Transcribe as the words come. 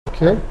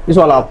Okay. This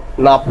one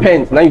now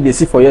paint. Now you dey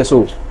see for here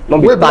so.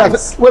 Not be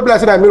tiles. Where be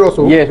like that mirror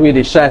so? Yes, where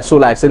they shine so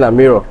like saying a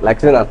mirror, like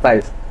saying a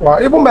tiles. Wow,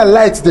 even my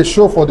lights they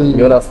show for the.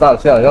 You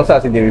understand? See, you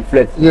understand? They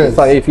reflect. Yes.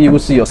 So if you even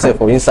see yourself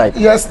from inside.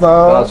 Yes,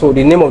 now. So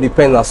the name of the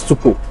pen is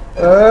Stucco.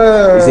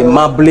 It's a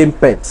marbling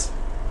paint.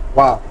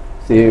 Wow.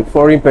 It's a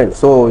foreign paint.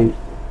 So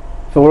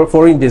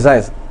foreign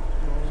designs.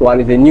 So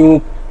and it's a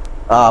new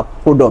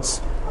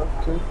products.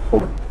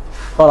 Okay.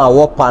 On a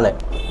wall panel.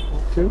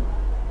 Okay.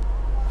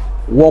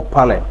 Wall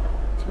panel.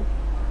 Okay.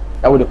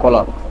 That's what they call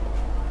it.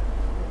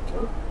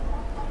 Okay.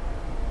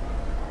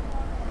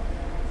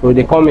 So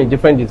they come in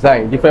different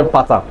design, different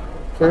pattern.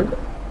 Okay.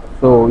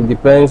 So it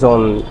depends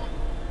on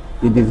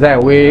the design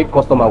where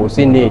customer will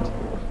see need.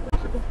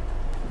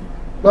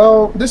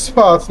 Now this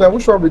part, now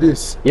which one be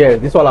this? Yeah,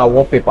 this one are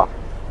wallpaper.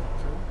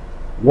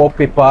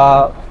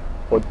 Wallpaper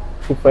for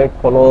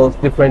different colors,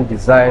 different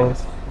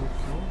designs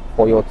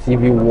for your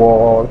TV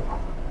wall,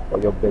 for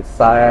your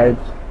bedside,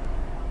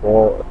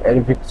 or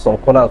anything, some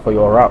corners for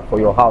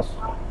your house.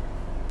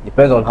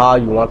 Depends on how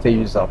you want to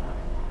use them.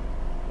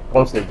 It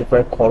comes in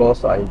different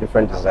colors and in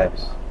different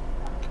designs.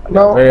 And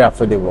now, very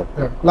affordable.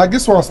 Yeah. Like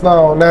this one's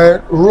now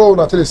roll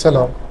until they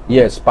sell them.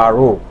 Yes, per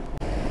row.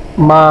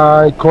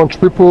 My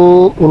country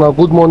people, una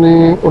good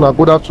morning, una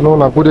good afternoon,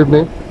 una good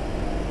evening.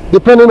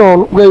 Depending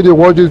on where you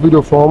watch this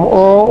video from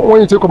or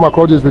when you take come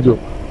across this video.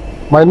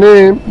 My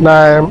name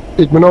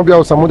is Igminobia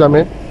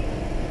Osamudame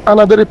and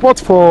I report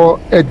for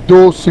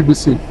Edo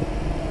CBC.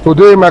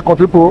 Today, my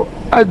country people,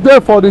 I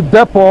there for the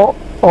depot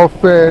of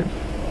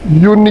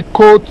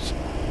Unicode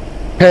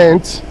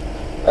paint.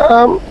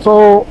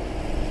 So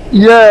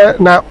yeah,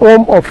 now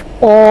home of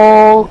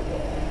all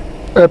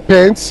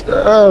paints.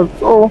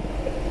 So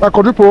my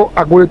country people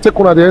are going to take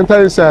on the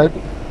entire inside,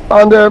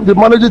 and the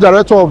managing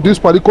director of this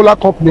particular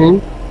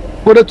company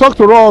going to talk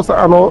to us,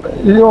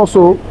 and he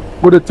also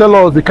going to tell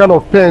us the kind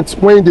of paint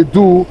when they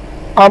do,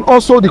 and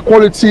also the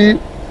quality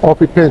of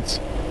the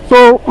paint.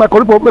 So my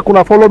country people, make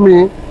una follow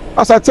me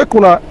as I take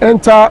una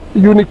enter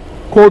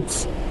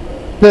Unicode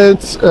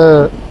paint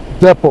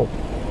depot.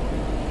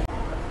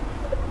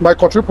 My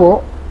country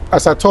people,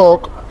 as I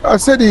talk, I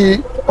say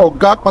the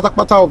oga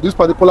patapata of this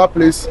particular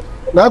place.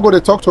 Now go to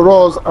talk to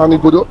us, and he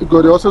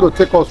go also to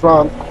take us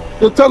around.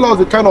 They tell us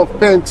the kind of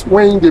paint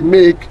when they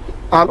make,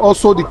 and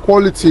also the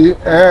quality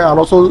and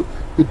also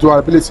the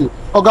durability.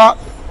 Oga,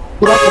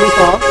 good afternoon,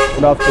 sir.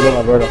 Good afternoon,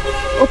 my brother.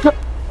 Okay.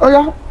 Oh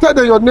yeah. Tell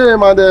them your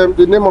name and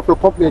the name of your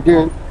company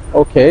again.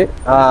 Okay.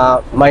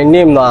 My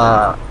name is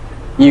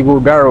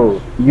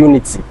Igogaro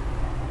Unity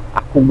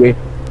Akugbe.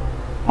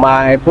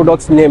 My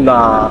product name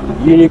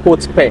is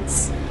Unicode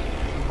Paints.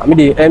 I'm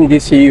the MD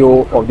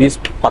CEO of this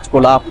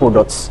particular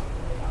products.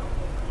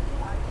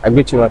 I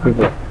greet you, my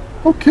people.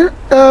 Okay.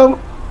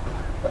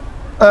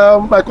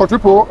 My country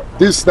people,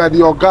 this is the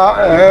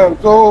Oga.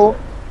 So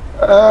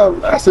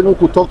I said we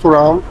could talk to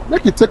around.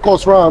 Make it take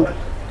us around.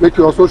 Make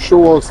it also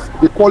show us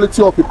the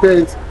quality of the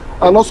paint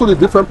and also the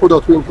different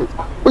products we get.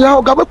 But yeah,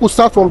 Oga, we could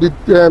start from the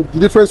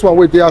different one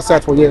where they are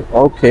set for you.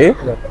 Okay.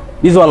 Yeah.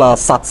 This one is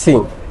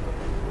satin.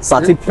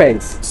 Satin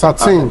paint.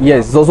 Satin.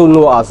 Yes, it's also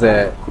known as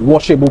a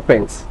washable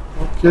paint.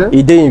 Okay.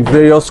 It is in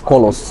various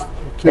colors.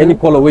 Okay. Any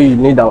color where you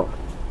need them,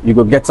 you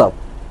go get them.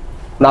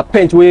 Now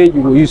paint where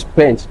you will use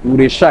paint, you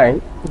will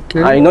shine.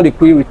 Okay. And you know the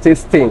cream will take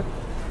stain.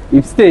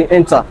 If stain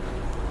enter,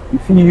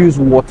 if you use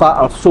water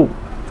and soap,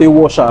 they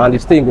wash and the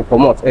stain will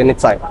come out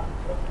anytime.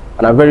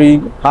 And a very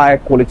high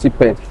quality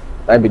paint.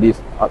 That be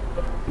this.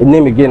 The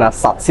name again is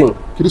satin.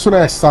 Okay, this one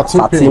is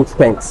satin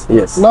paint.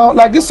 Yes. Now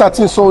like this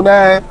satin, so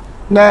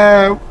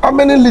now how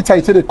many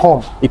liters they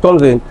come? It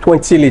comes in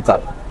 20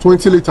 liter.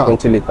 20 liter.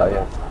 20 liter,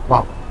 yeah.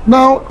 Wow.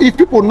 Now if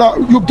people now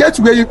you get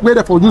where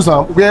they for use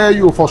them, where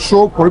you for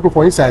show for people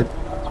for inside.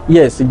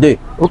 Yes, it did.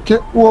 Okay,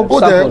 we'll go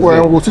there.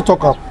 We'll still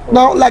talk.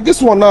 Now, like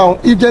this one now,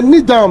 if they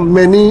need them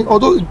many,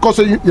 although because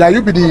like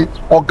you be the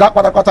oga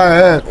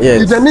pata,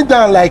 yes. If they need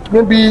them like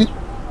maybe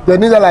they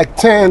need them like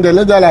 10, they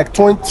need them like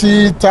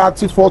 20,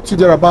 30, 40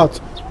 thereabouts.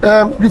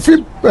 You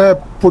feel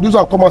produce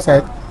and come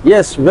outside?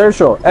 Yes, very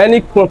sure.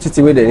 Any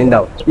quantity where they need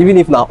now, even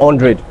if now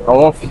 100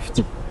 or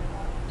 150.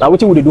 Now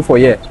what would they do for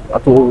here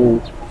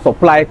to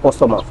supply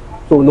customers?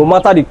 So no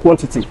matter the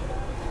quantity,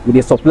 we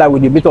they supply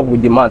with the meet up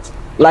with demand.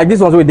 Like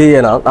this ones we dey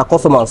here now, our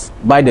customers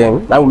buy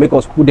them, that will make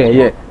us put them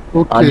here.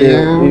 Okay.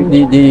 And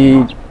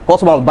the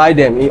customers buy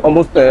them in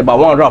almost about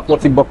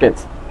 140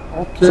 buckets.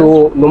 Okay.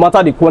 So no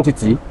matter the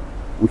quantity,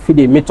 we feel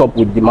they meet up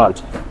with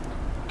demand.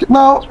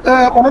 Now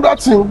another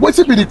thing, what's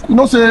it be the, you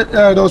know say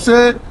they'll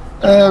say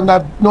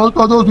that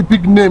all those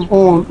big name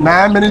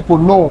now many people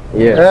know.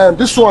 Yeah.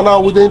 This one now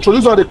with the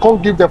introduction they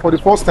can't give them for the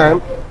first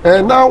time.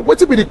 And now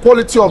what's it be the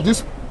quality of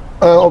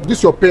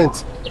this your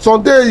paint?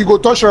 Someday you go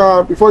touch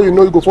them before you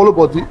know you go follow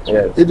body.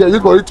 Yes. If you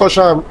go touch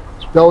them,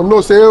 they will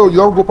know say oh you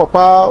don't go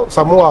Papa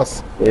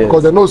Samoas. Yes.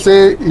 Because they know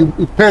say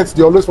it paints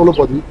they always follow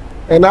body.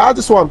 And how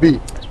this one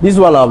be? This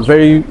one are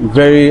very,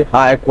 very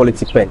high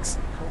quality paints.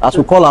 As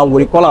we call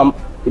them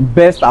the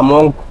best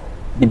among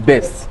the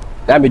best.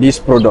 That be this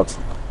product.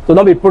 So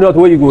not be product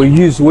where you go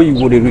use where you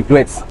go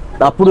regret.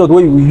 Now product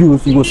where you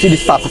use, you will see the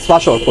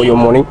satisfaction for your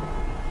money.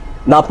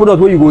 Now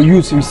product where you will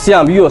use, you see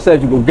them, you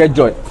yourself, you will get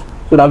joy.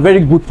 So they're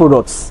very good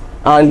products.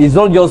 And it's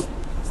not just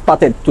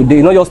started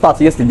today, not just start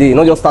yesterday,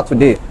 not just start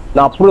today.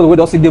 Now product we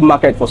don't see the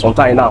market for some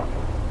time now.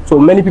 So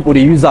many people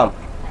they use them,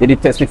 they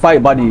testify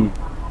about the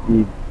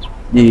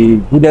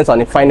goodness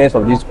and the fineness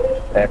of these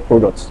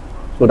products.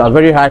 So they're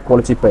very high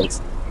quality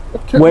pens.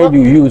 Okay, when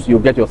you use, you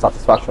get your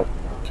satisfaction.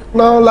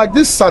 Now, like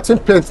this satin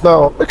paint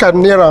now, make I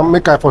near and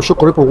make I for sure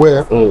people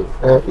wear.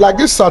 Like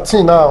this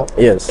satin now.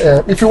 Yes.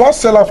 If you want to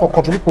sell out for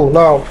country people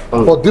now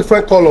for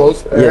different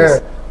colors,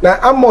 yes. Now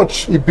how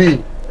much it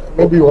be?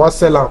 Maybe you want to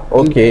sell out.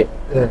 Okay.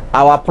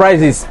 Our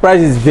prices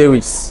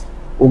varies.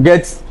 We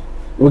get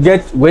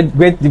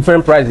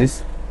different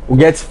prices. We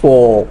get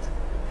for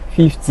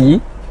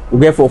 50. We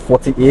get for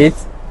 48.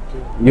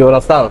 You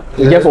understand?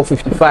 We get for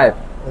 55.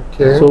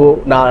 Okay.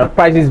 So now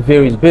prices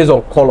varies based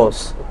on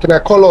colors. Okay,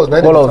 colors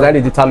then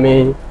they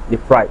determine the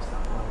price.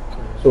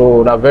 Okay.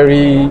 So they're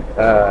very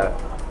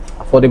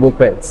affordable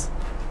pens.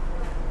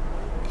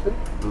 Okay.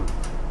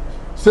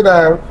 So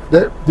now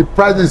the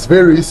prices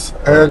varies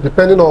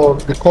depending on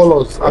the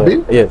colors.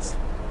 Yes.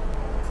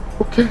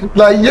 Okay.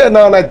 Like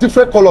now like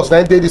different colors now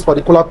in this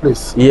particular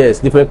place. Yes,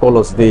 different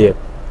colors there.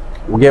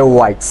 We get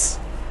whites.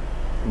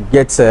 We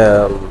get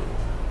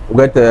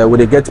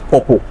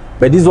purple.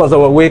 But these ones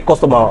are way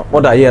customer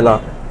order here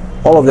now.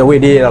 All of the way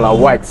there are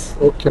white.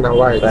 Okay, now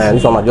white. And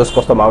this one are just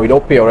customer. We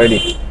don't pay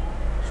already.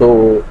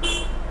 So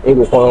it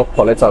will come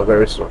collect them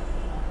very soon.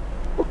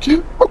 Okay.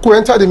 We could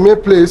enter the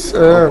main place.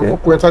 We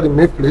could enter the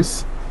main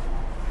place.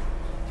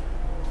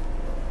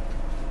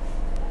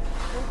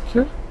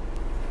 Okay.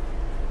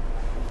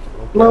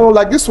 Now,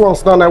 like this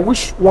one's now, like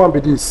which one be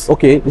this?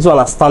 Okay, this one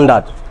is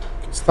standard.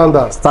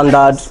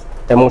 Standard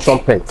emulsion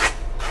paint.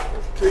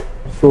 Okay.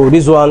 So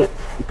this one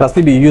it can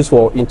still be used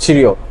for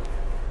interior.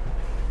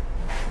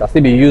 It can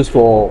still be used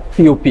for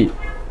POP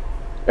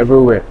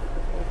everywhere.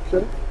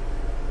 Okay.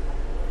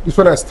 This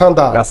one is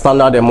standard. A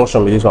standard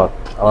emulsion with this one.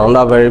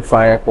 Another very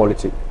fine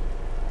quality.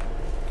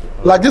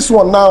 Like this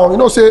one now, you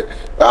know, say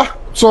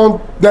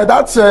so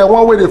that's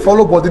one way they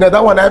follow, but then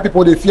that one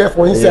people they fear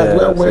for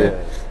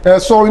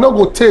inside. So you know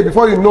go take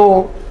before you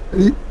know.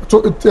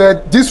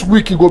 This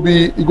week it go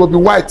be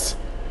white.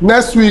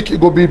 Next week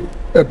it go be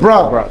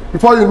brown.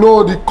 Before you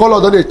know the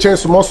color don't they change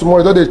small,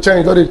 don't they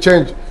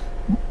change.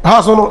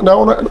 House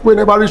now we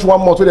never reach 1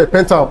 month with the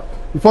paint out.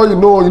 Before you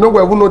know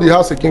where we know the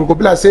house again. Go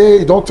be like say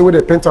you don't with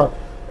the paint out.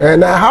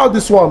 And how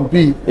this one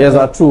be? Yes,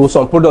 that's true.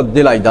 Some products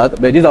they like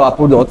that, but these are our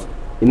products.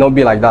 It not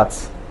be like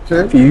that.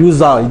 Okay. If you use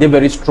them, they're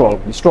very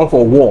strong. It's strong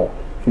for wall.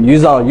 If you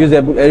use them, use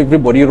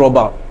everybody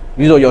rubber.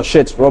 Use all your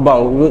shirts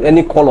rubber,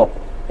 any color,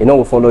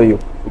 will follow you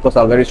because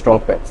I'm very strong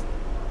pens.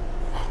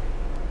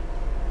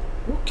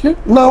 Okay.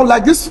 Now,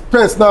 like this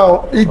pens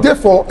now, is there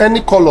for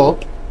any color?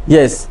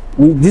 Yes.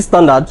 With this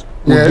standard,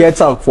 we get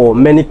them for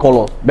many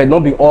colors, but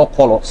not be all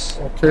colors.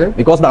 Okay.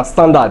 Because that's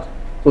standard,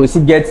 so we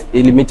still get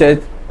a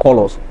limited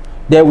colors.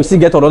 Then we still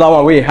get another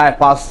one where high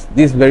pass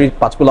this very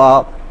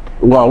particular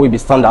one will be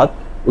standard.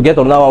 We get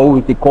another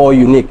one we call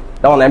unique.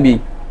 That one will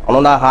be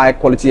another high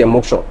quality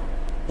emulsion.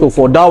 So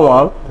for that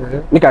one,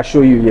 make I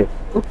show you here.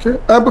 Okay.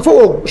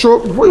 Before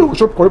you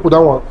show people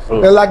that one,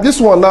 like this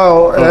one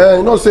now,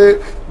 you know,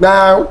 say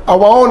now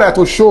our owner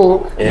to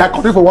show that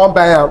people want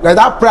buy like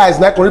that price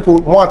that people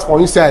want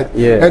on inside.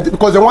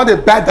 Because they want to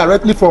buy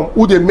directly from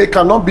who they make,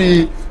 cannot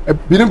be.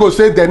 Benin go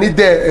say they need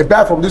a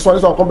buy from this one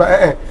come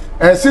back.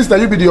 And since that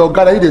you be the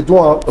organ, they do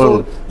one.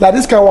 So like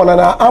this kind of one, and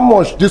how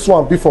much this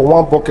one be for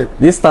one bucket?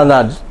 This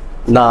standard,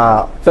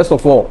 now first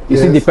of all, you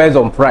see depends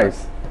on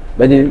price.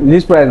 But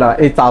this price now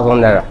 8,000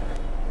 naira.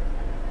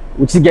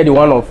 We still get the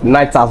one of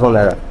 9,000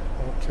 naira.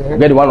 Okay. We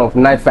get the one of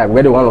 9,500. We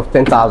get the one of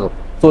 10,000.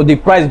 So the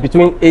price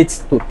between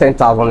 8 to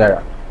 10,000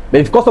 naira.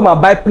 But if customer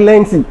buy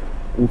plenty,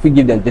 we will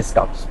give them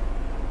discounts.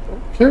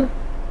 Okay.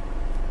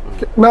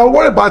 Now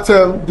what about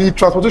the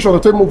transportation to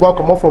take move out,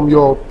 come out from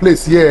your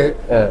place here,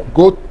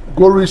 go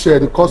reach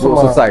the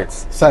customer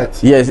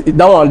site? Yes,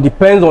 that one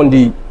depends on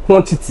the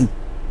quantity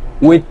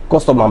we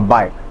customer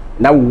buy.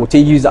 Now we will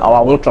take use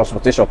our own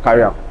transportation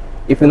carrier.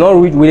 If you not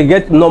reach, we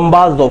get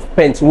numbers of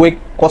pens where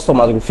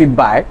customers will fit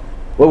buy,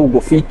 where we go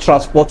fit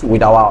transport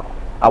with our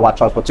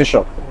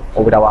transportation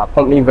or with our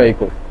company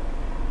vehicle.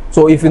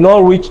 So if you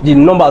not reach the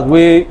numbers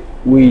where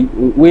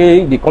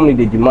the company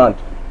they demand,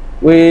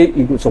 where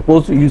you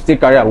supposed to use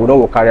take carrier, we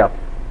don't go carrier.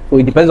 So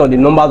it depends on the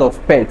numbers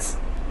of pens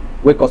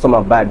where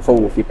customer buy before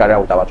we fit carrier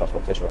with our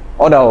transportation.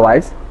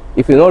 Otherwise,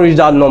 if you not reach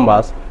that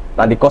numbers,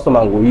 then the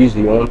customer will use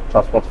the own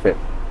transport fare.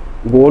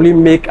 We will only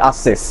make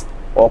access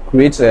or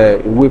create a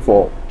way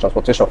for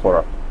transportation for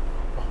us.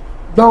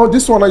 Now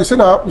this one, you say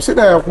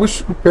that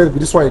which pen be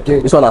this one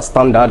again? This one is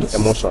standard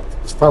emulsion.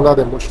 Standard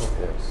emulsion.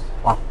 Yes.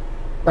 Wow.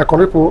 Like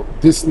people,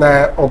 this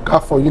now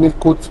Oga for unit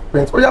coat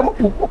pens. Oh yeah,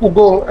 we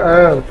go.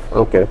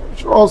 Okay.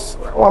 Show us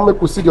one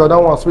make we see the other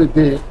ones right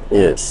there.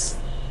 Yes.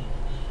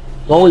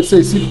 One way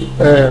say see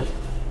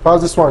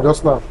pass this one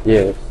just now.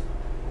 Yes.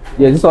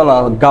 Yeah, this one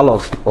are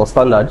gallons for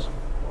standard.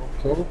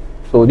 Okay.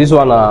 So this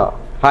one are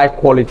high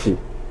quality.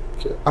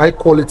 Okay. High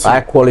quality.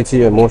 High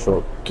quality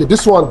emulsion. Okay,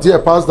 this one there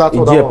past that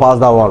It there past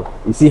that one.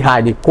 You see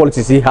high, the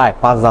quality see high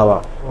past that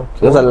one.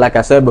 Okay. Just like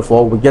I said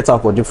before, we get them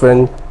for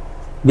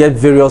get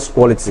various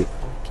quality.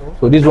 Okay.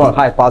 So this one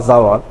high past that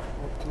one.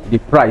 Okay. The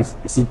price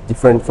is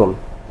different from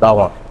that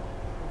one.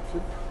 Okay.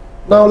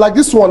 Now, like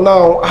this one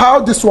now, how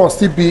this one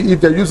still be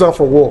if they use them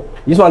for wall?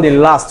 This one they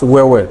last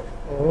well,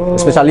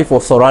 especially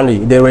for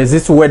surrounding. They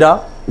resist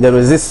weather, they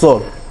resist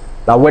sun.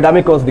 That weather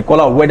because they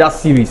call it weather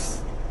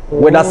series.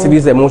 Weather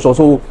series emulsion,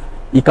 so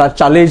it can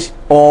challenge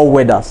all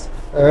weathers.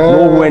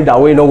 No wind that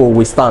way no will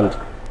withstand.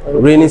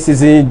 Rainy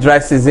season, dry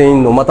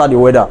season, no matter the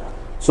weather.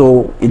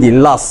 So it dey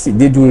last, it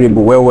dey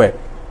durable well.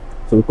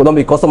 So we could not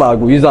be customer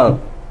go use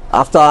them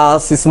after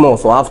 6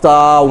 months or after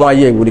 1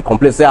 year with the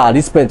complaint say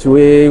this paint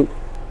way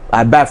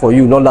I buy for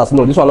you not last.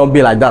 No, this one not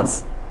be like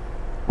that.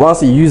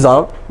 Once you use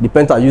them, the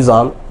painter use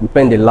them, the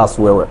paint they last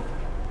well.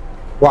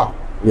 Wow.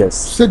 Yes.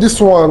 See this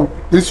one,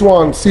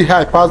 see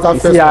how it pass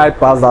that first. See how it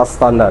pass that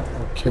standard.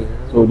 Okay.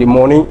 So the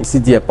morning you see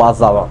there pass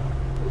that one.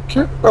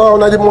 Okay.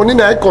 Now the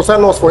money I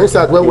concern us for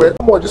inside how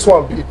much this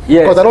one be?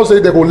 Yes. Because I don't say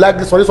they go like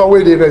this one. This one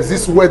where they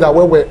resist weather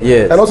well.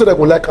 Yes. I don't say they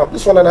go like them.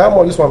 This one and how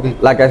much this one be?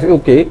 Like I said,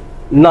 okay.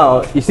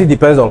 Now you see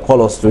depends on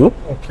colors too.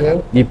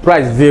 Okay. The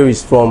price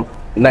varies from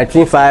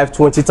 19,500,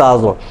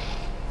 20,000.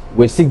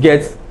 We still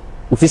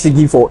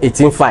give for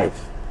 18,500.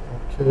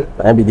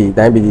 Okay.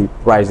 That be the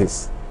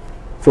prices.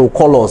 So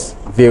colors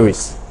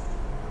varies.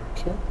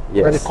 Okay.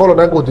 Yes. And the color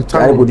that go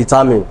determine. That go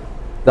determine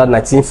that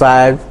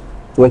 19,500,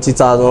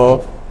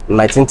 20,000,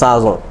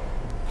 19,000.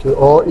 Okay.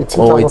 Or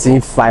 18,000. Or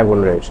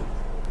 18,500.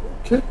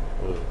 Okay.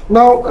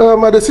 Now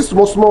the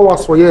system small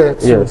ones for here.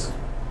 So. Yes.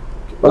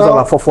 Those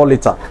are for 4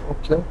 liter.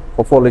 Okay.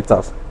 For 4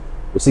 liters.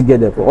 We still get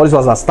them. All these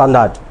ones are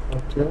standard.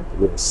 Okay.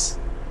 Yes.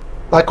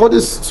 Like all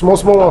these small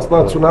ones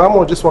now. So now how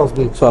much this one's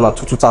be? So now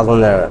 2,000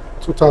 naira.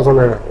 2,000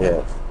 naira.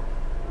 Yes.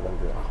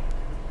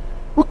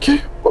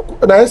 Okay.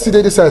 And I see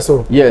this side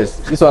so. Yes.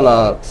 This one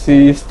I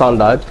see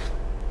standard.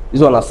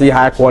 This one I see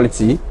high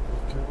quality. Okay.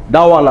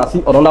 That one I see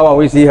another one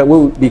we see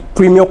will be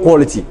premium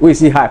quality. We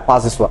see high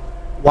pass this one.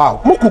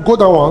 Wow. We could go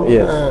that one.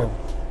 Yes.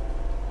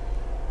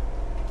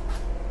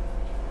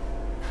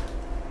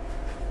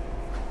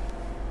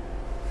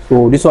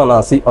 So this one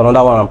I see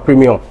another one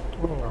premium.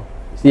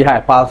 See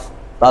high pass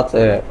that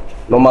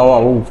normal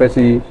one we first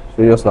see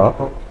just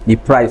now. The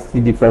price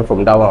is different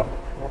from that one.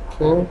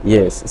 Okay.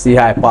 Yes, see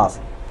high pass.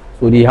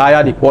 So the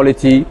higher the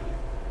quality,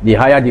 the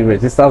higher the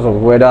resistance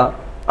of weather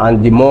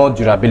and the more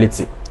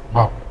durability.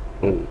 Wow.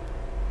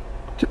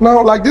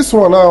 Now like this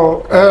one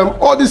now,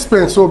 all these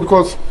paints, so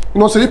because you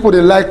know some people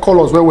they like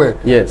colors well.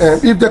 Yes.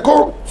 If they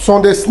come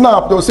Sunday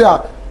snap, they'll say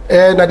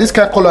now this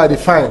kind of color I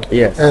define.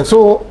 Yes. And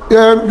so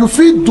you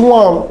feel do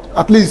one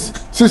at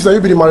least since you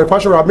be the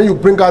manufacturer, I mean you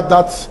bring out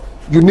that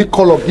unique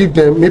color, give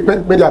them make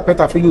their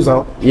painter feel use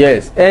them.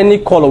 Yes, any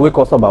color we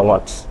customer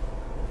want.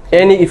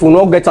 Any if you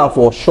not get them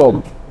for shop,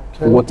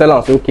 okay. We will tell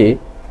them say okay,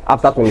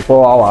 after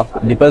 24 hours,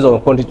 depends on the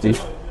quantity,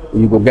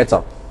 you go get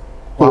them.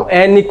 So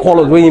any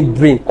colors when you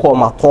bring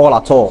come at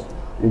all,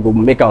 you go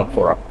make them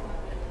for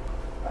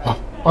them.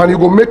 And you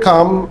go make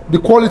them the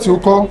quality will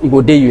come. You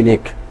go day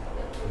unique,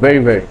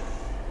 very.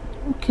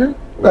 Okay.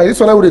 Now this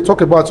one I will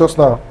talk about just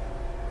now.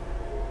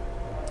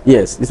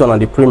 Yes, this one are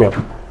the premium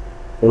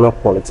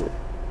quality.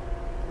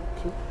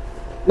 Okay.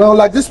 Now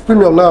like this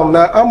premium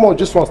now how much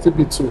this one still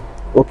be too?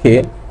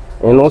 Okay,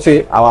 you know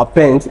say our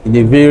paint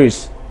it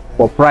varies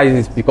for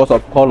prices because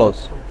of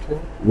colors. Okay.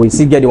 We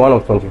still get the one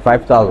of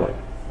 25,000. Okay.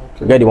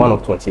 We get the one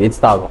of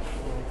 28,000. Okay.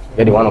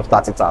 Get the one of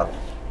 30,000.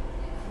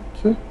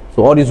 Okay.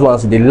 So all these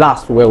ones they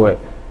last well.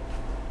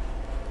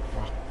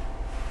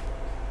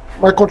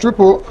 My country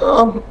people,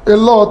 a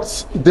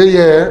lot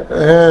there,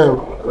 a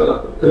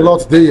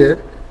lot there.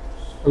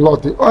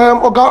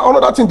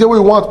 Another thing they we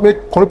want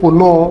make people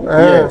know.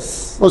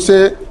 Yes. Let's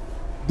say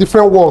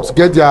different works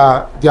get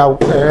their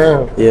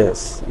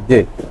yes, it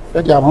did.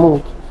 Get their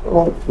mood.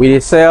 So, we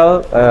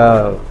sell.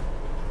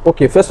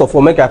 Okay, first of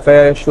all, make a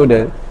fair show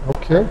them.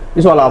 Okay.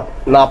 This one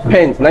now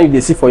paint. Now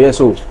you see for years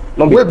so.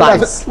 Not be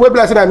tiles. Where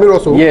like that mirror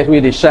so? Yes, we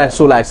they shine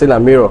so like saying a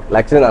mirror,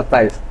 like saying a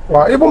tiles.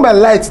 Wow, even my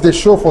lights they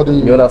show for the.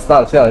 You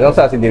understand? See, you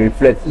understand? They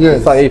reflect.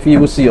 Yes. So if you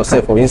even see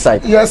yourself from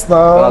inside. Yes,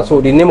 now. So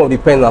the name of the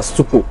pen is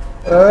Stucco.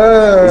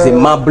 It's a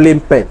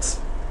marbling paint.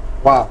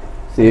 Wow.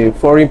 It's a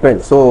foreign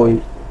paint. So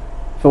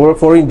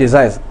foreign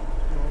designs.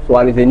 So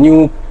and it's a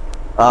new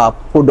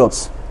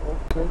products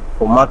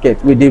for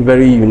market. We did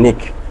very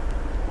unique.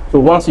 So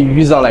once you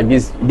use them like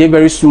this, they're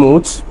very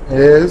smooth.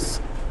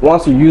 Yes.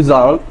 Once you use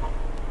them,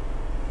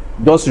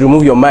 just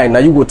remove your mind. Now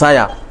you go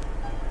tire.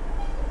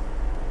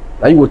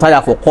 Now you go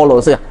tire for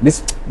color. Say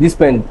this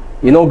pen,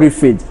 you know, green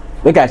fade.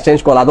 Make I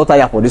change color. I don't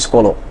tire for this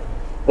color.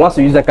 Once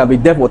you use it, can be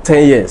there for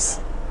 10 years.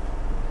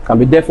 Can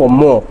be there for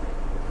more.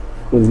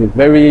 It's a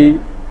very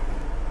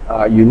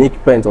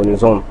unique paint on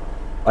its own,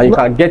 and you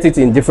can get it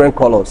in different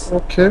colors.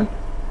 Okay.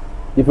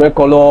 Different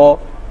color,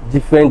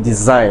 different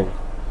design.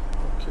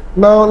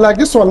 Now, like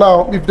this one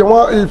now, if they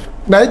want, if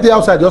now they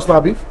outside just now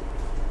be.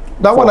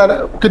 That one,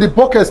 okay, the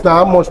buckets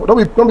now, how much?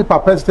 Don't be per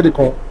pence till they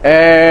come.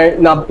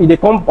 Now they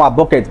come per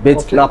bucket, but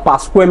Okay. now per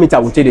square meter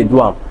we say they do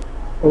them.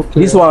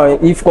 Okay. This one,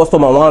 if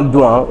customer want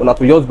do am, una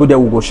to just go there,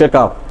 we go check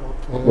am.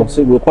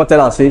 We come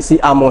tell am say see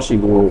how much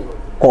it go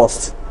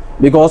cost.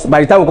 Because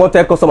by the time we come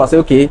tell customer say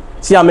okay,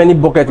 see how many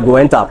bucket go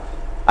enter.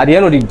 At the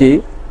end of the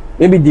day,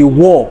 maybe the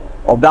wall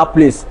of that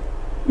place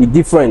is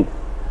different.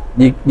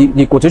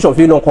 The quotation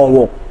fee don't come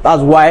work.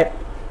 That's why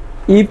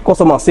if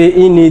customer say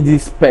he need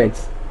this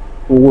paint,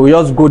 we will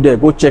just go there,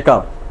 go check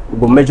am, we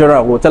go measure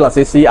am, we go tell am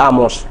say see how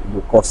much it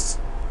go cost.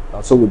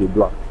 And so we dey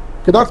do am.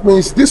 Okay, that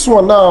means this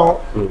one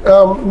now,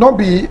 not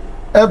be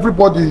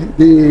everybody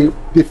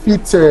they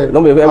fit.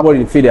 Not be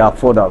everybody fit dey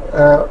afford am.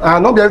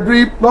 And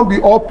not be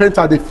all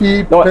painter they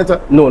fit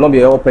painter. No, not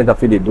be all painter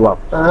fit dey do am.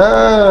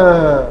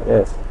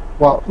 Yes.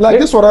 Wow, like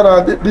this one,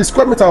 the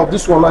square meter of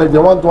this one, now, if they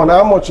want one,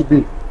 how much it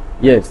be?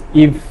 Yes,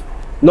 if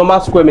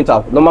normal square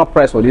meter, normal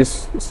price for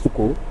this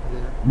stucco,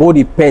 both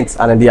the paint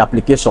and the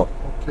application,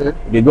 okay,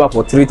 they do it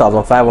for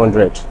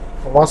 3,500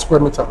 for 1 square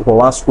meter. for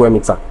 1 square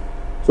meter.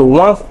 So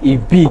once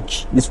it's big,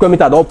 the square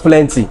meter don't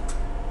plenty,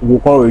 we will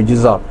come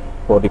reduce them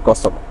for the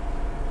customer.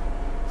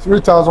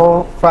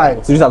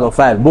 3,500.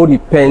 3,500, both the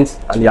paint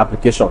and the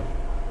application.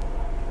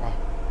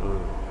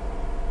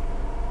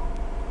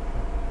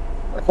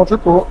 Country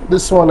Pro,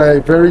 this one a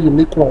very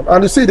unique one,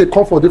 and you see they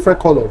come for different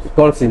colors. It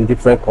comes in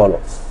different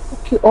colors.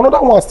 Okay, another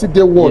one still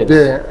there. What Yes.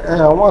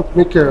 there? I want to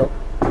make a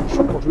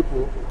show Country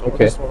Pro.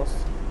 Okay. This ones.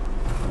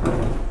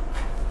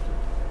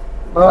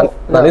 Now,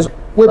 Now this,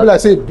 we be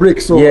like say it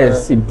breaks. So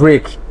yes, it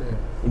break,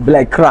 it be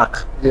like crack.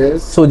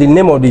 yes. So the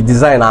name of the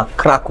design are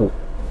crackle.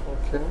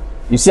 Okay.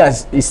 You see,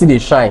 as you see, they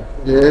shine.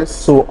 Yes.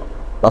 So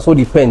that's what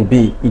the pen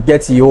be. It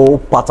gets your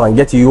pattern,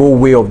 get your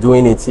way of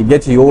doing it, it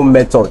gets your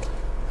method.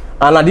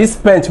 And at this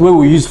paint where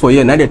we use for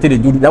here, now they tell they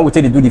do now we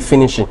tell they do the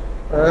finishing.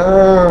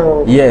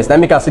 Oh. Yes, let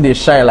me can see they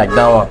shine like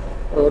that one.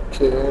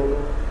 Okay.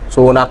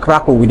 So on a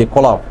crackle with the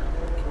color.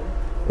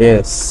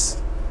 Yes.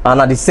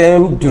 And at the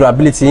same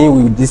durability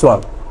with this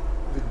one.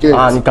 The gate.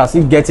 And you can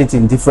still get it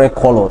in different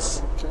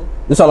colors. Okay.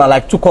 This one are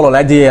like 2 colors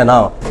like here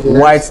now. Yes.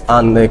 White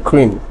and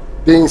cream.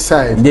 The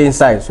inside. The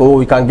inside.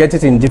 So you can get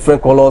it in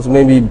different colors,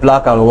 maybe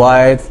black and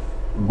white,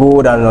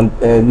 gold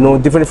and no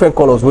different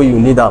colors where you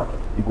need them.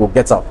 You go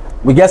get them.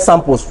 We get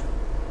samples.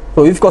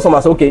 So if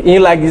customers say, okay,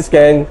 in like this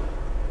kind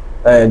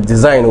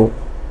design,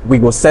 we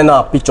go send her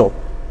a picture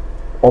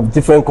of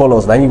different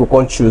colors, then you go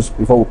come choose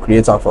before we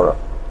create them for her.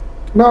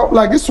 Now,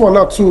 like this one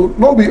now too,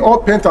 not be all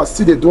painters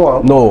see they do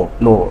am. No.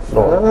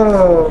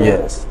 Ah.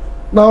 Yes.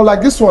 Now,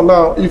 like this one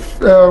now, if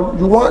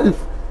you want, if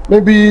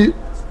maybe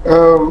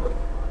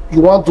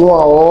you want do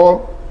one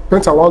or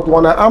painter want do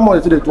one, how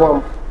much they do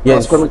one per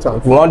Yes. square meter?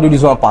 If you want to do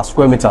this one per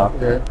square meter,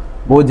 Yeah.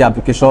 both the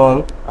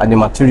application and the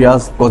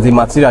materials, because the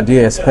material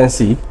they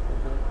expensive.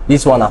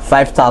 This one are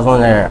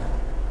 5,000 naira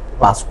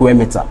per square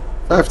meter.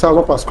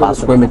 5,000 per square Per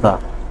meter. square meter.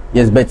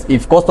 Yes, but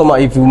if customer,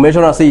 if you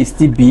measure and say it's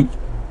still big,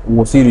 we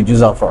will still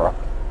reduce that for her.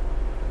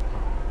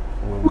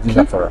 We'll reduce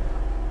that for her.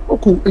 Oh,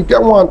 cool. You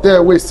get one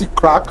there where you see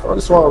crack or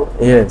this one.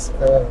 Yes.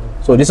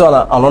 So this one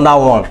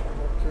another one.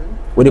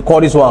 We they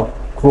call this one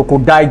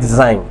crocodile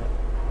design.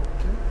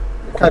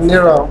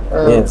 Canera.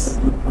 Yes.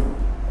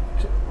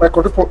 My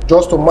control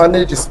just to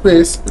manage the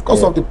space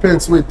because of the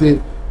paints where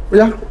they.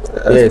 Yeah.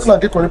 Yes.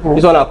 Get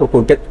This one are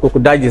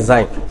crocodile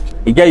design.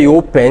 You get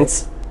your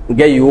paint, you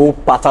get your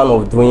pattern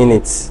of doing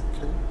it.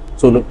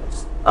 So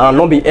and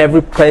not be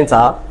every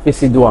painter you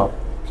see do one.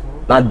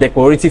 Now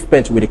decorative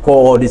paint we they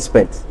call all these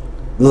paint.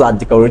 Those are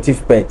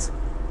decorative paint.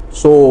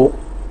 So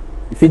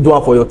if you do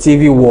one for your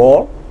TV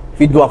wall,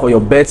 if you do one for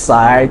your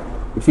bedside,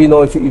 if you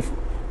know if you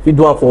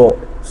do one for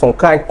some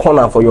kind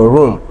corner for your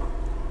room,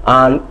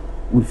 and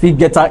if you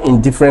get her in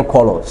different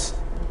colors.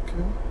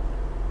 Okay.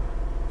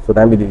 So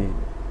that be the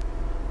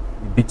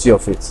beauty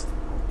of it.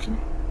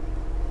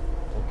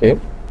 Okay.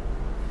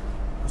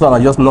 So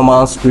I just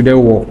normal screwed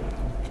wall.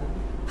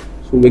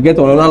 So we get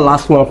another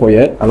last one for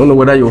you. I don't know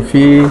whether you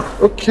feel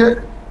Okay.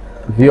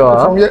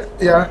 viewer From here,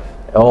 yeah.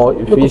 or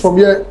you Look feel from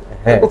here.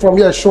 Look from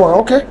here, show.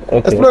 Okay.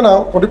 Explain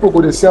now. For people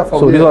go to see from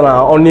so here. this one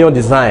are onion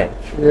design.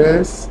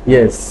 Yes.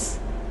 Yes.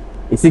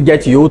 You see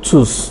get your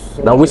tools.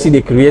 Now we see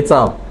the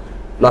creator.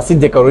 Now see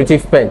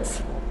decorative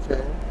paint.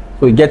 Okay.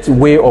 So you get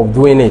way of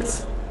doing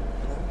it.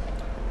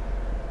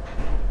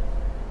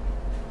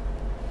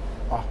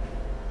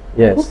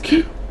 Yes.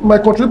 Okay. My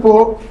country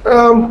people, There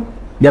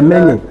are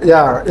many.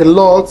 yeah, a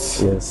lot.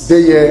 Yes.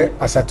 They here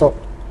as I talk.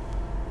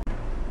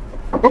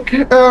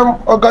 Okay.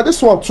 I got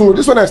this one too.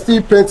 This one I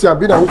still painting. I've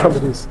been away from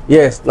this.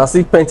 Yes. Now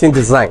see painting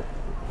design.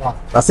 Wow.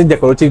 Now see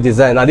decorative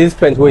design. Now this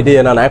paint way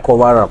there and I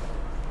cover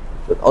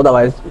them.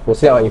 Otherwise, you will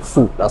see am in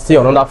full. Now see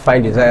another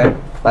fine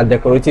design, that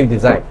decorative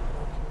design.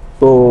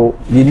 So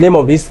the name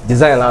of this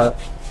design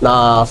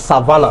na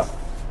Savannah.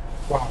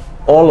 Wow.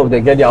 All of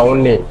them get their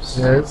own names.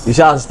 Yes. You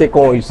just take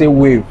on, you say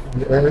wave,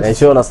 and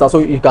Yes. you understand. So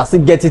you can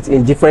still get it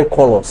in different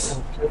colors.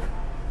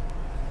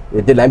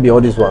 Okay. They like be all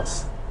these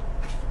ones.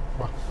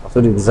 Wow. So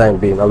the design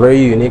being a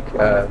very unique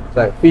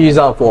design. We use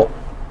them for,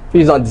 we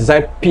use them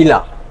design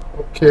pillar.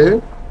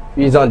 Okay. We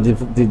use on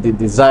the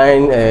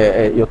design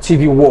your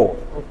TV wall.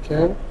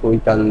 Okay. So you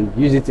can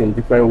use it in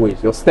different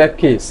ways. Your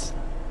staircase.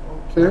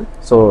 Okay.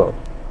 So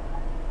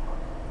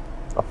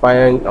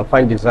I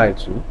find design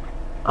too.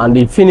 And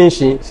the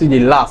finishing, see the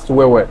last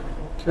well.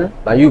 Okay.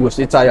 Now you go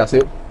see tire,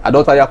 say I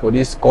don't tire for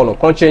this color.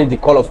 Can't change the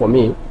color for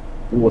me.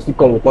 You will still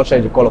come, we can't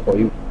change the color for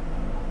you.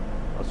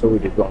 And so we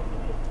did go.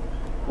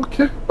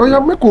 Okay. Oh yeah,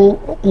 make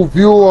we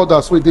view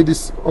others. We did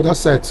this other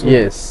side too.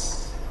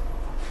 Yes.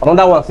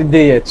 Another one still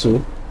there here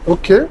too.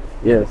 Okay.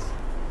 Yes.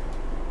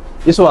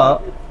 This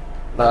one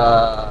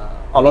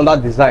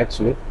another design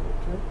too. Okay.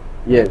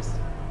 Yes.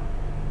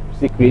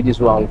 We create this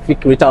one. We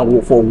create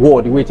and for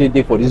wall the way it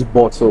did for this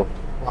board. So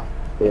Wow.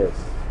 yes.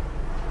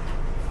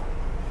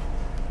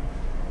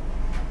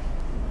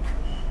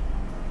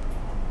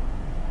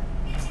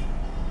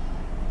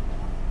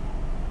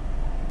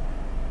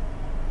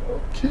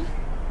 Okay.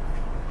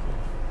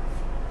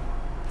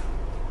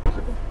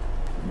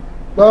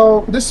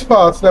 Now this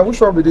part, now which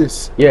one be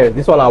this? Yeah,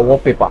 this one are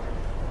wallpaper.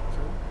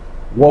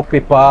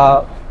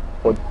 Wallpaper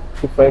for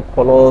different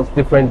colors,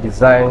 different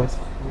designs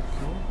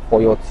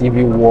for your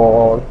TV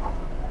wall,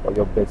 for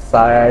your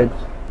bedside,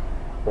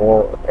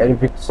 or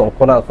some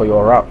corners for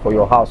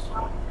your house.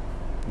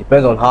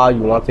 Depends on how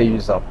you want to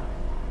use them.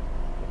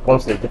 It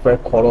comes in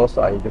different colors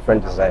and in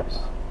different designs.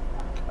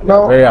 And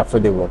Now, very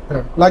affordable.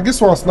 yeah, like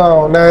this one's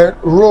now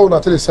roll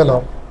until they sell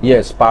out.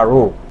 Yes, per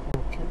row.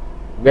 Okay.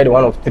 You get the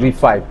one of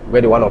 3,500, you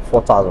get the one of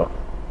 4,000,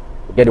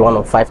 you get the one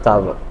of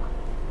 5,000.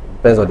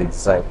 Depends on the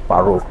design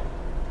per row.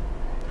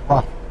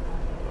 Wow.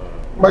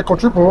 My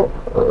country people.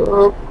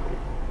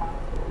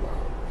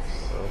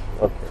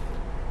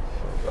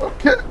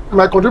 Okay.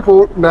 My country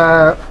people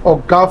na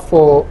oga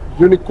for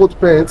Unicode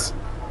paints.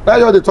 Now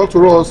you they talk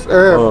to us.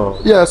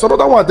 Yeah, so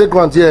another one they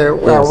grant here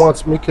where Yes. I want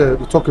to make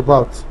to talk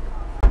about.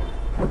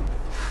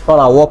 On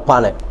a wall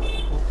panel.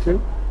 Okay.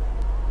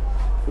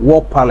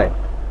 Wall panel.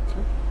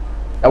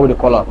 That's what they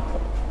call it.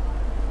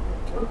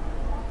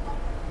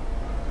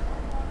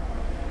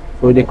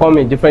 So they come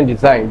in different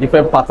design,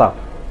 different pattern.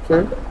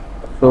 Okay.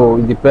 So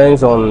it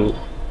depends on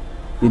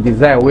the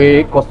design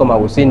where customer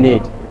will see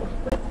need.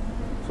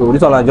 So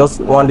this one is just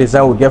one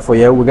design we get for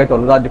you. We get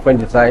another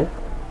different design.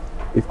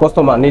 If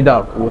customer need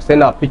them, we will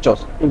send our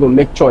pictures. He will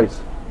make choice.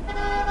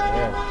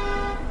 Yeah.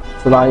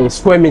 So now in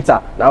square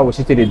meter, now we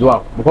see to the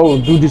door. Before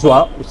we do this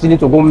one, we still need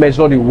to go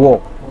measure the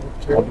wall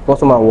of the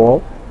customer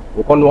wall.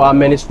 We can't know how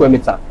many square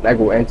meter like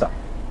we enter.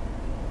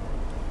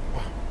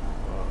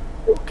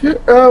 Okay.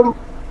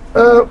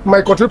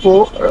 My country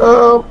people,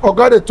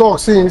 oga they talk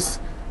since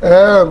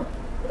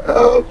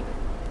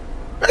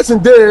person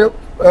there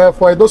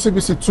for Edo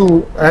CBC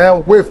too,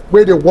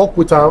 where they work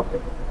with them,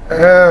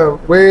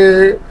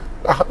 where you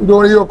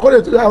know you call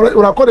it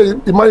when I call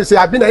it the man say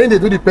I been in they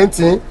do the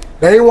painting,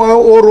 then you want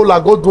all roller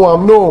go do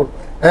am no.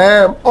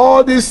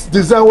 All this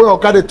design where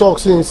oga they talk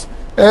since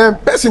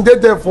person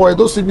there for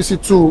Edo CBC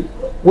too,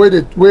 where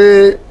they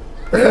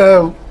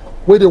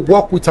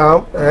work with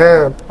them,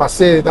 per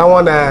se that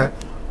one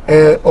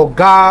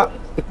oga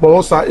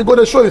Ikponwosa, he go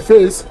to show the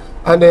face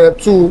and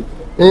too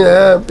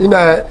in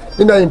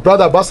a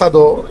brand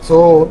ambassador.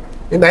 So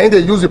in they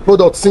use the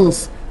product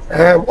since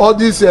all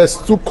these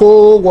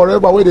Stucco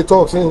whatever way they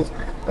talk since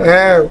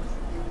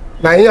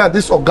now here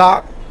this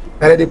oga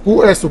and they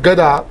put us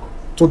together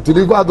to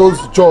deliver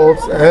those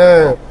jobs.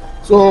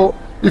 So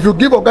if you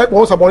give oga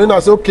Ikponwosa money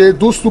and say okay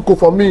do Stucco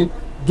for me,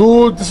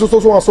 do this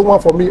so and so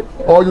one for me,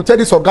 or you tell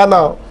this oga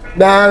now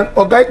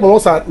oga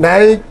Ikponwosa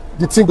now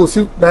the thing go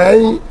see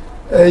now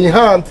in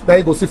hand now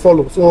you go see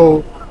follow.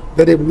 So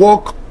then they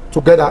work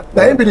together.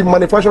 Now him be the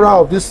manufacturer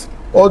of this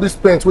all these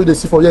paints where they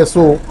see for here.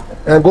 So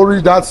and go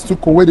read that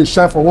Stucco where they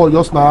shine for wall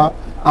just now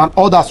and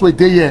others where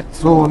they here.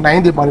 So now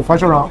him the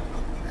manufacturer.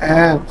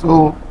 And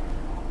so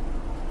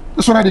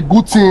this one is the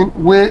good thing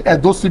where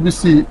Edo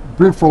CBC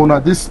bring for now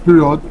this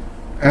period.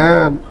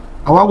 And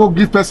I want to go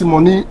give person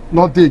money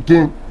not day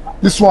again.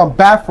 This one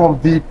buy from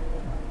the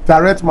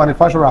direct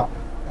manufacturer.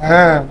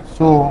 And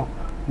so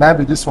now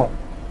be this one.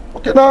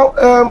 Okay, now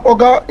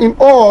oga in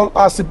all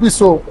as it be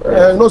so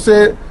you know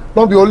say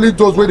not be only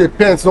those where they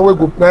paint no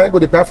way go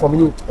they buy from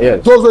you.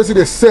 Yes. Those where see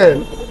they sell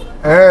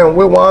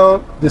we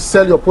want they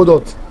sell your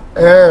product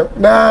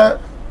now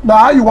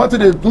how you want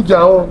to do their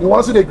own, you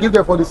want to they give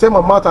them for the same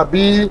amount or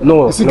be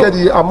No, you still no. get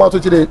the amount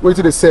which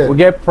they sell. We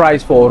get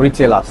price for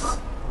retailers.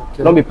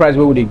 Okay. Not be price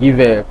where we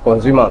give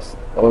consumers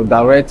or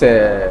direct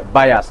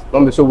buyers.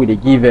 Not be so we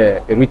give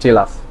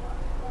retailers.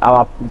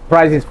 Our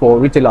prices for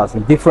retailers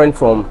is different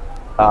from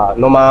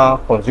normal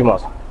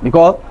consumers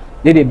because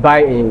they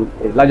buy in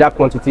a larger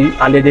quantity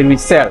and they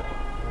resell.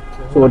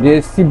 Okay. So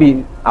they still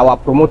be our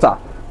promoter.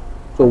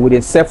 So we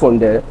they sell from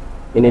there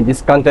in a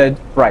discounted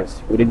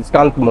price. We they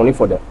discount money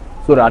for them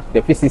so that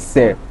the pieces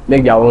sell,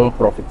 make their own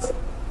profits.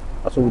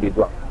 That's what we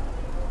do.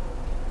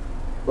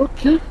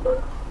 Okay.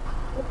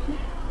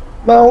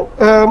 Now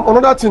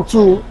another thing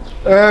too,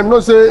 you know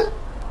say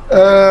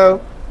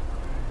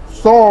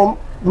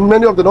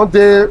many of them don't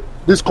dare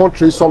this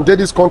country, some dare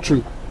this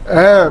country.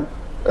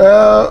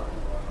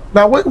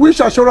 Now, which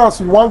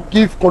assurance you want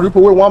give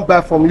people wey wan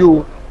buy from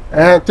you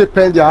and take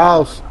paint their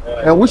house,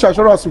 and which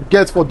assurance you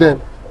get for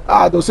them?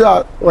 They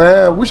say,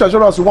 which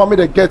assurance you want me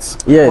to get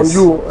from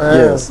you?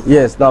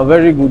 Yes. Now,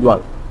 very good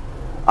one.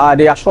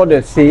 They assure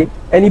them say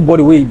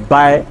anybody will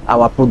buy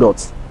our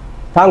products.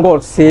 Thank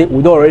God say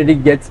we don't already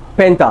get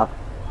painter.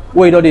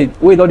 We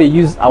don't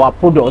use our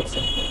products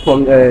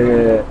from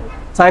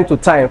time to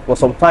time for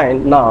some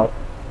time now.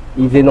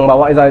 Is a number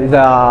one. Is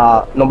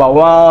a number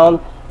one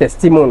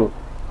testimony.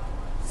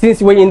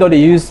 Since we don't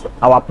use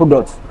our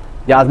products,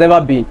 there has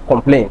never been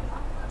complaint.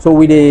 So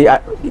we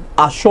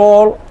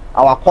assure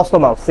our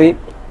customers say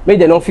make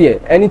them not fear.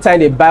 Anytime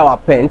they buy our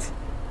paint,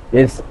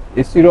 there's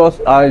a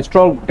serious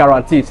strong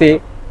guarantee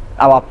say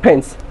our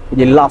paints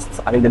they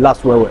last and they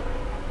last well.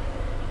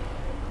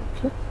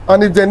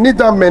 And if they need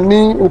that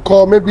many, we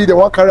call maybe they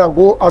want carry and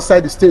go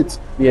outside the state.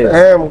 Yes.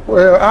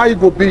 How it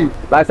go be?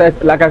 Like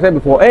I said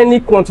before,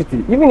 any quantity,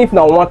 even if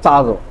now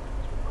 1,000,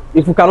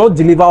 if we cannot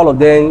deliver all of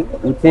them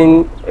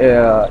within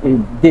a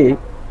day,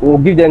 we will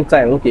give them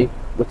time. Okay,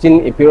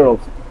 within a period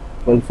of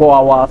 24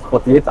 hours,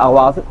 48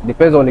 hours,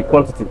 depends on the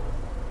quantity.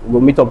 We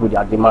will meet up with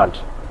their demand.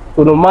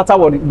 So no matter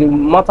what, no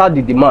matter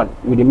the demand,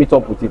 we will meet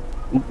up with it.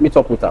 Meet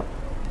up with them.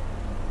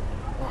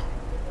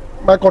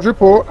 My country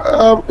people,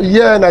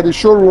 here in the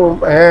showroom,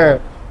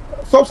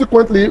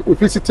 subsequently, we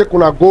feel to take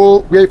una go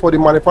wait for the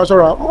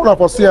manufacturer. Una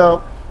for see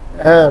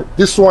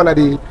this one at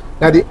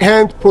the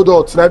end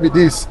product, that be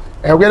this.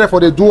 And where for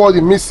they do all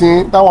the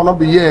missing, that will not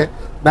be here.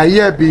 Now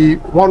here be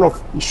one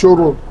of the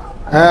showroom.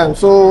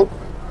 So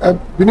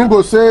Benin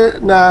go say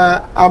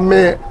na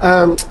ame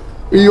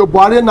iyo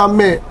bari na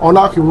me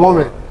ona ki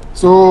woman.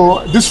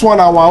 So this one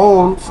our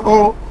own.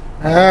 So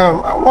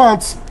I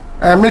want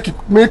make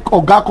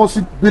Oga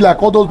be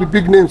like all those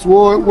big names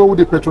where would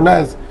they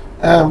patronize.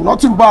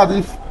 Nothing bad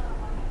if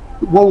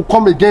we'll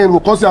come again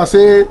because I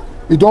say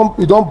you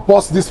don't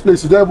bust this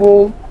place, you don't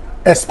even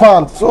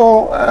expand.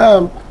 So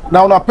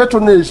now on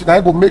patronage,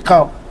 I go make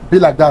them be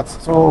like that.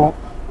 So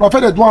I've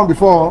had one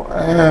before,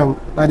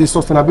 like the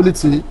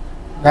sustainability,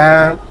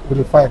 will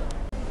be fine.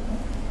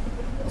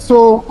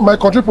 So my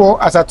country people,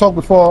 as I talked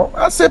before,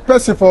 I say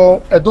person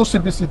for Edo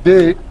CBC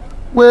day,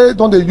 where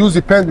don't they use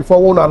the pen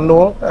before one and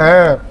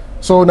know.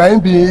 So now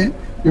be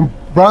in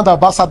brand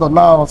ambassador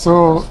now.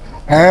 So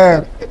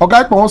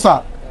Oga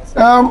Iponsa,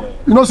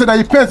 you know say that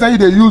the pens that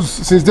they use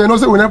since they know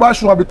say we never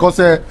show because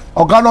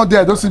Oga not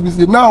there Edo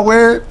CBC. Now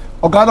where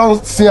Oga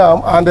don't see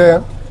him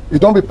and you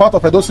don't be part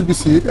of Edo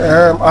CBC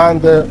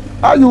and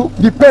how you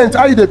the paint,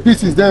 how you the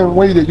pieces then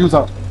when you use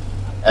them?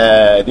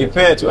 The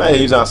paint when I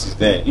use them since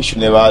then, you should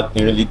never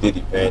really do the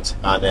paint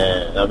and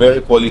a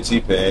very quality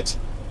paint.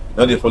 You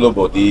know they follow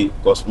body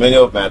because many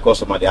of my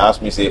customers they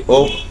ask me say,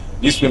 oh,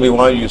 this paint we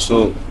want you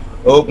so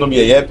hope not be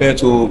a year paint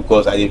too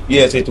because I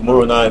fear say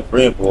tomorrow now I'm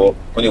praying for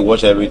when they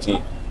wash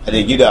everything and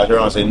they give the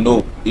assurance say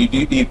no,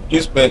 if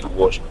this paint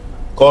wash,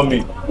 call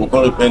me, we're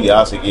going to paint the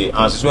house again.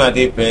 And since when I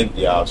did paint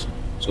the house,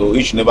 so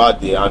each never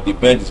day and the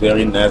paint is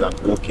very nice and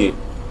okay.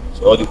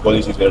 So all the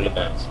quality is very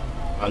nice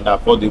and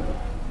affordable.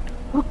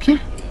 Okay.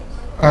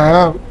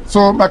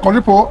 So my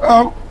country people,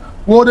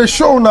 what they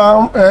show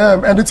now,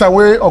 anytime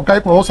way or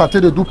guy from also they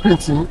do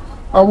painting,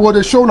 and what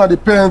they show now the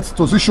paint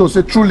to show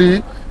say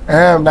truly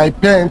like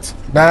paint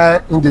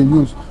that in the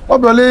use.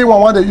 Obviously,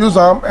 one they use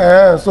them,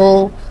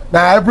 so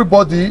now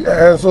everybody,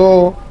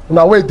 so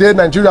now way they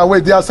Nigeria, way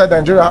they outside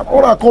Nigeria.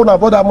 Mona call na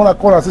brother, mona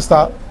call na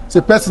sister.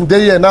 Say person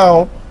they here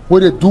now,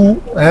 where they do,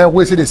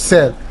 where say they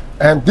sell.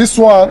 And this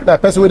one,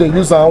 that person where they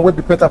use them, will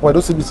be better for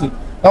those CBC.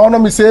 Now,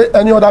 want me say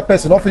any other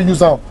person, not use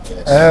them.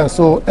 Yes.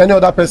 So any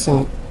other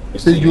person,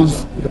 they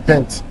use the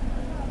paint.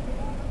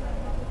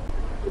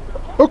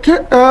 Okay,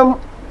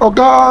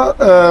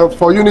 Oga,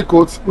 for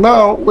Unicoat,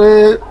 now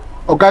where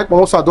Oga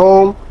Iponsa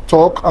don't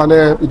talk and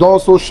you don't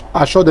also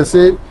assure they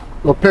say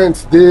your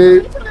paint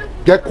they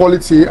get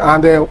quality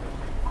and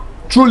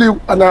truly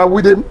and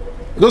with them.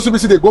 Those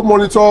CBC they go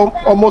monitor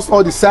almost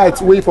all the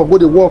sites where for go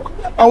to work.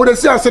 And when they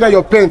see and say that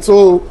your paint,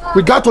 so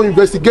we got to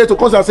investigate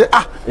because I say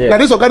now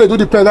this guy they do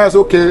the paint. I say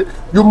okay,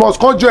 you must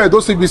come join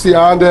those CBC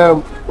and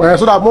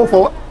so that more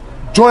for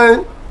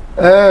join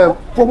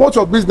promote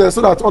your business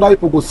so that other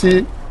people go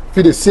see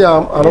feel they see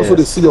them and also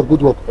they see your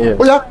good work.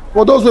 Oh yeah,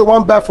 for those who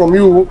want buy from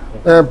you,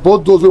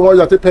 both those who want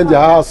you to paint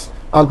their house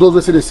and those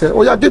who say they say,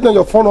 oh yeah, give them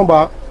your phone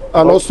number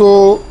and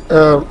also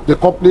the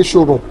company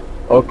showroom.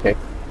 Okay,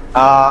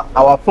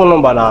 our phone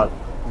number now.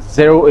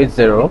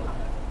 080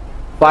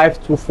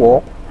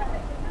 524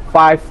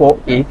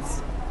 548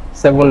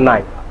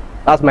 79.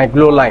 That's my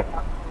glow line.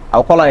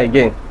 I'll call her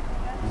again.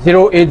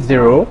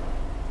 080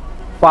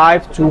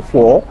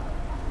 524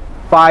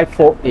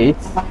 548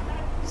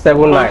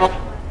 79.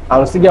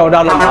 I'll see the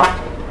other number.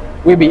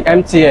 Will be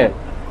MTN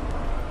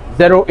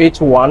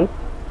 081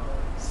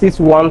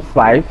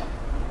 615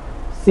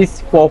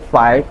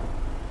 645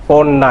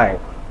 49.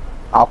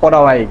 I'll call that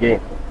one again.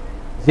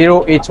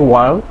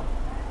 081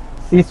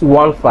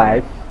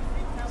 615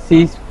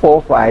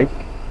 645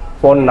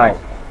 49.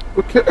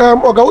 Okay,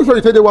 Oga, which one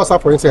you take the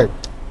WhatsApp for inside?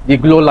 The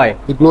glow line.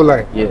 The glow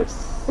line.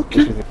 Yes. which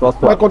is the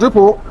first My one. country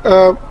people,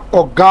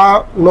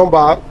 Oga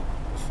number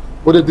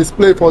will they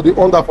display for the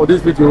under for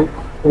this video,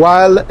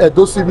 while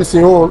those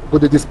CVC own will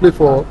they display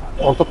for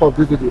on top of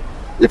this video.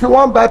 If you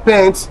want buy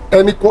pens,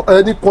 any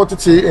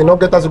quantity and not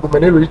get as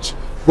many reach,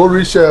 go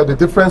reach the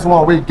difference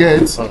one we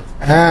get.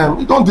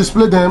 You don't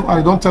display them and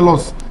you don't tell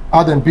us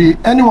how them be.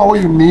 Anyone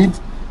what you need.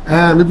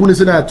 People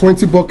say that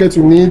 20 buckets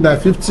you need,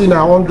 that 50,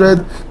 that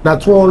 100,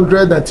 that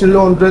 200, that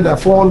 300, that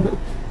 400.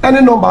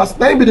 Any numbers,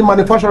 then be the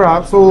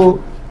manufacturer.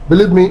 So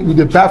believe me,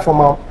 you buy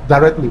from out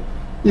directly.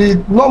 The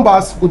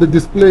numbers will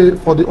display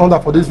for the under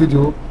for this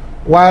video,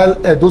 while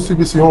those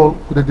CBC on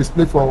will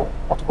display for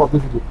on top of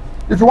this video.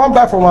 If you want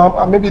buy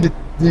from maybe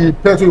the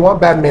pencil you want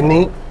buy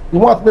many, you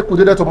want to make good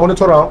data to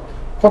monitor around,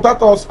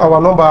 contact us.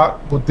 Our number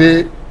will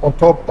be on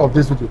top of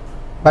this video.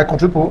 My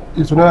country people,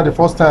 if you know the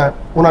first time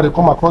when they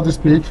come across this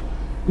page,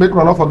 make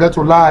sure not forget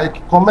to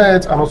like,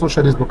 comment, and also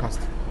share this broadcast.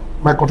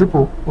 My country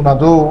people,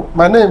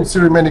 my name is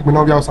Siri Menik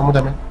Minovia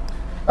Osamudame,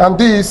 and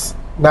this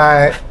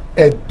na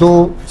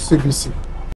Edo CBC.